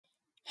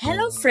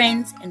Hello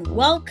friends and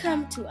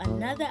welcome to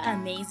another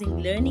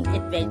amazing learning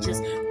adventures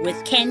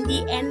with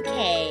Candy and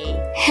Kay.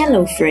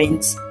 Hello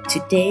friends,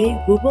 today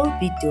we will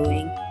be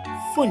doing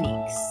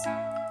phonics.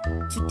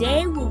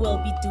 Today we will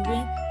be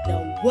doing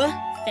the W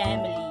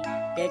family,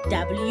 the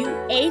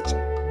W-H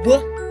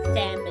W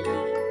family.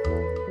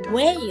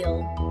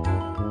 Whale,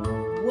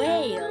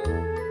 whale.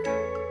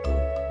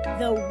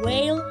 The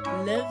whale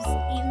lives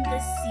in the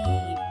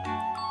sea.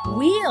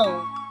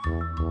 Wheel,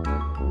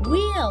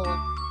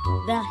 wheel.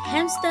 The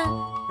hamster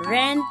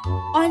ran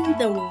on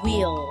the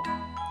wheel.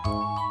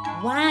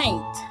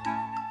 White,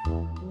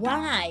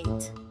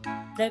 white.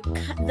 The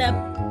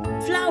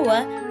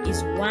flower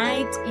is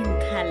white in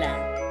color.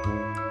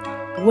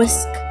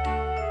 Whisk,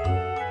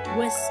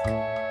 whisk.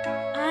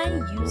 I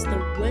use the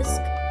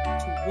whisk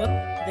to whip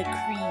the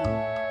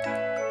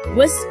cream.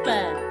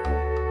 Whisper,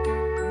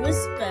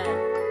 whisper.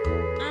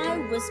 I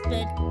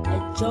whispered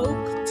a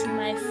joke to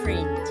my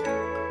friend.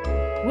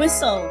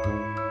 Whistle,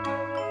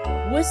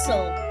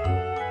 whistle.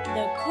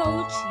 The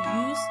coach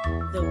used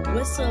the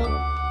whistle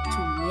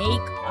to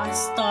make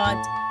us start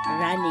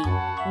running.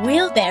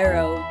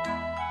 Wheelbarrow,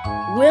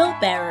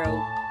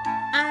 wheelbarrow.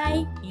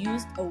 I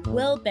used a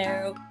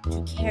wheelbarrow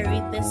to carry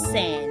the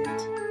sand.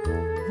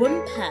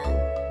 Whimper,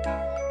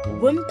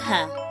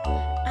 whimper.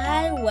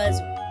 I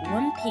was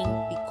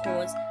whimpering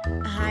because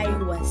I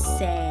was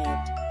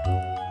sad.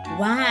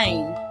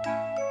 Whine,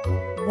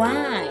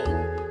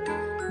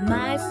 whine.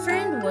 My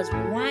friend was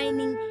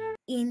whining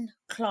in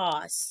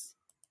class.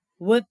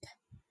 Whip,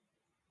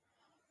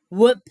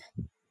 whip.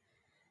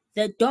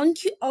 The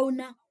donkey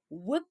owner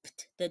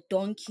whipped the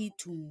donkey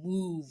to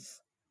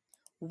move.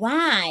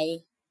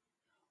 Why?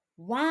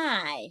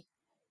 Why?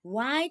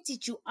 Why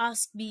did you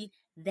ask me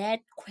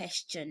that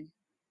question?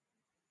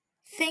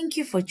 Thank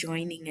you for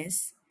joining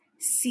us.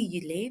 See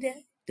you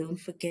later. Don't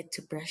forget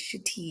to brush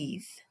your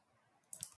teeth.